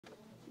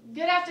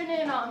Good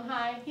afternoon, Alton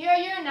High. Here are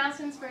your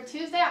announcements for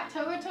Tuesday,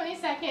 October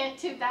 22nd,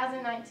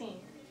 2019.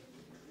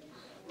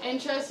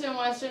 Interest in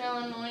Western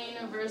Illinois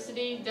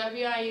University,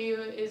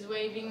 WIU is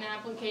waiving the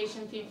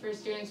application fee for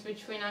students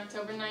between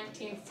October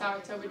 19th to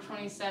October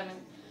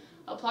 27th.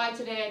 Apply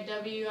today at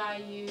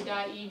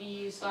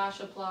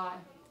wiu.edu/apply.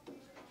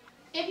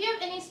 If you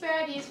have any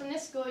spare IDs from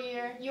this school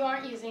year you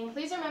aren't using,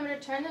 please remember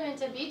to turn them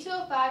into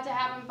B205 to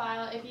have on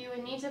file if you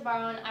would need to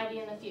borrow an ID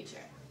in the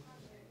future.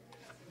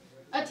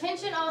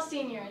 Attention all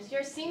seniors,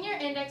 your senior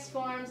index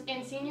forms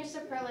and senior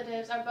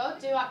superlatives are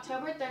both due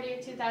October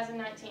 30th,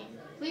 2019.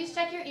 Please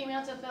check your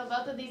email to fill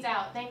both of these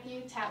out. Thank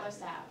you, Tatler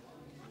staff.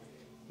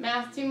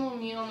 Math team will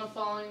meet on the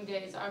following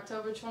days,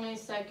 October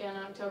 22nd,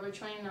 October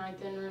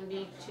 29th, in room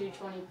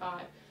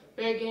B225.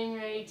 We are getting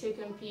ready to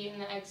compete in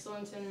the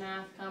Excellence in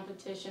Math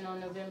competition on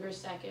November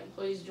 2nd.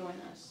 Please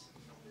join us.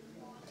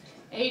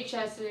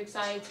 AHS is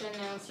excited to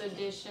announce the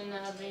addition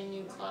of a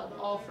new club,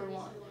 All for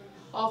One.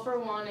 All for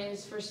One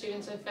is for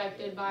students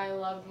affected by a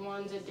loved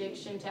one's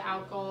addiction to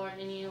alcohol or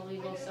any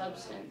illegal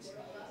substance.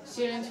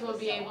 Students will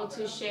be able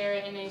to share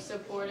in a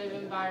supportive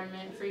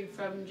environment free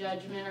from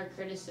judgment or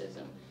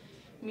criticism.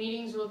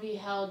 Meetings will be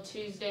held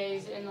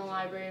Tuesdays in the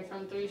library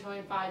from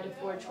 3:25 to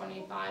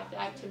 4:25. The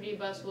activity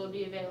bus will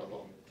be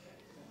available.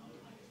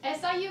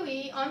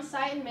 SIUE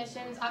on-site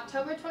admissions,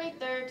 October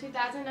 23rd,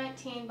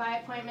 2019 by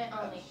appointment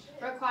only.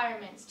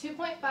 Requirements,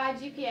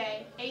 2.5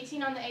 GPA,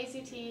 18 on the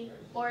ACT,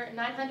 or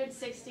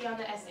 960 on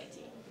the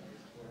SAT.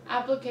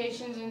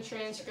 Applications and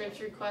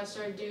transcripts requests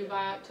are due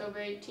by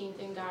October 18th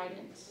in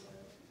guidance.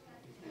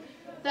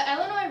 The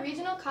Illinois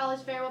Regional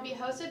College Fair will be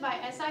hosted by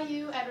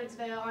SIU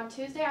Edwardsville on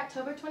Tuesday,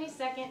 October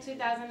 22nd,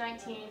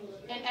 2019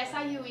 in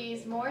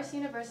SIUE's Morris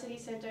University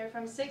Center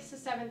from 6 to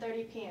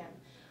 7:30 p.m.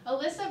 A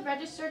list of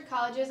registered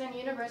colleges and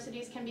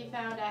universities can be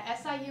found at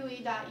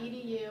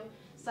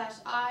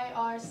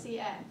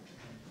siue.edu/IRCF.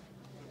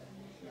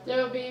 There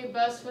will be a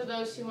bus for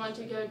those who want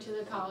to go to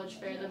the college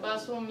fair. The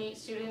bus will meet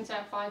students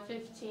at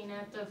 5:15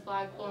 at the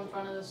flagpole in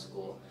front of the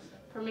school.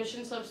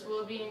 Permission slips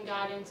will be in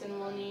guidance and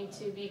will need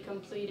to be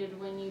completed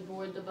when you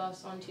board the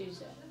bus on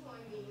Tuesday.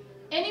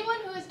 Anyone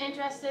who is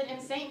interested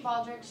in St.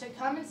 Baldrick should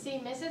come and see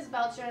Mrs.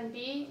 Belcher in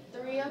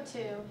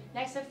B302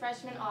 next to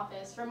freshman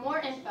office for more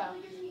info.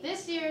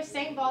 This year's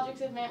St.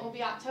 Baldrick's event will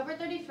be October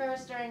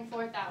 31st during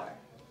 4th hour.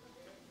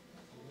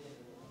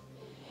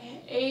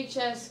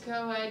 AHS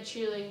co-ed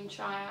cheerleading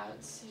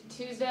tryouts,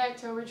 Tuesday,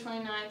 October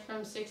 29th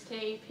from 6 to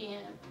 8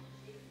 p.m.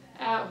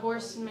 at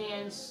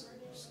Horseman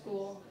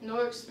School.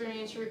 No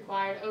experience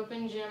required.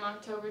 Open gym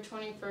October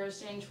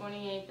 21st and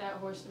 28th at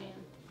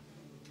Horseman.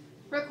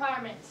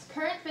 Requirements,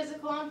 current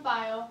physical on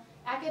file,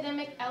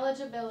 academic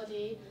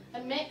eligibility,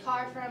 admit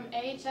card from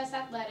AHS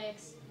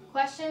Athletics.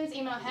 Questions,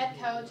 email head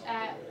coach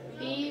at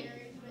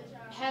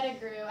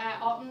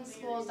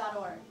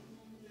bpettigrew@altonschools.org.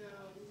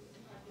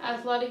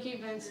 Athletic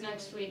events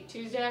next week,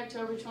 Tuesday,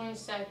 October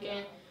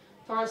 22nd,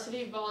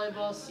 varsity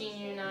volleyball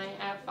senior night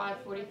at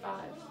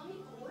 5:45.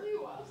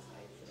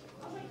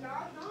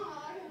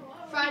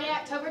 Friday,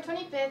 October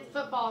 25th,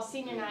 football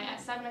senior night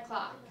at 7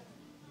 o'clock.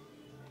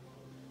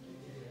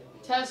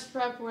 Test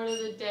prep word of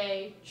the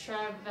day,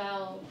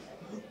 travel.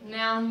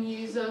 Noun,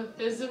 use of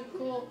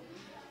physical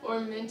or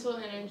mental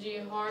energy,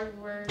 hard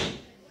work.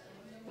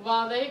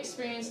 While they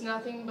experienced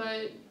nothing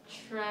but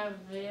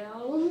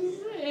travails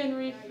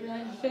in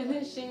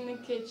finishing the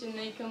kitchen,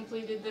 they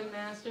completed the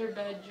master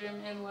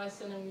bedroom in less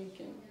than a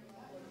weekend.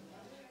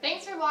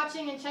 Thanks for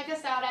watching, and check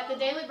us out at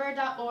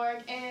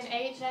thedailybird.org and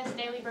AHS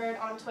Daily Bird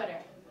on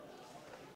Twitter.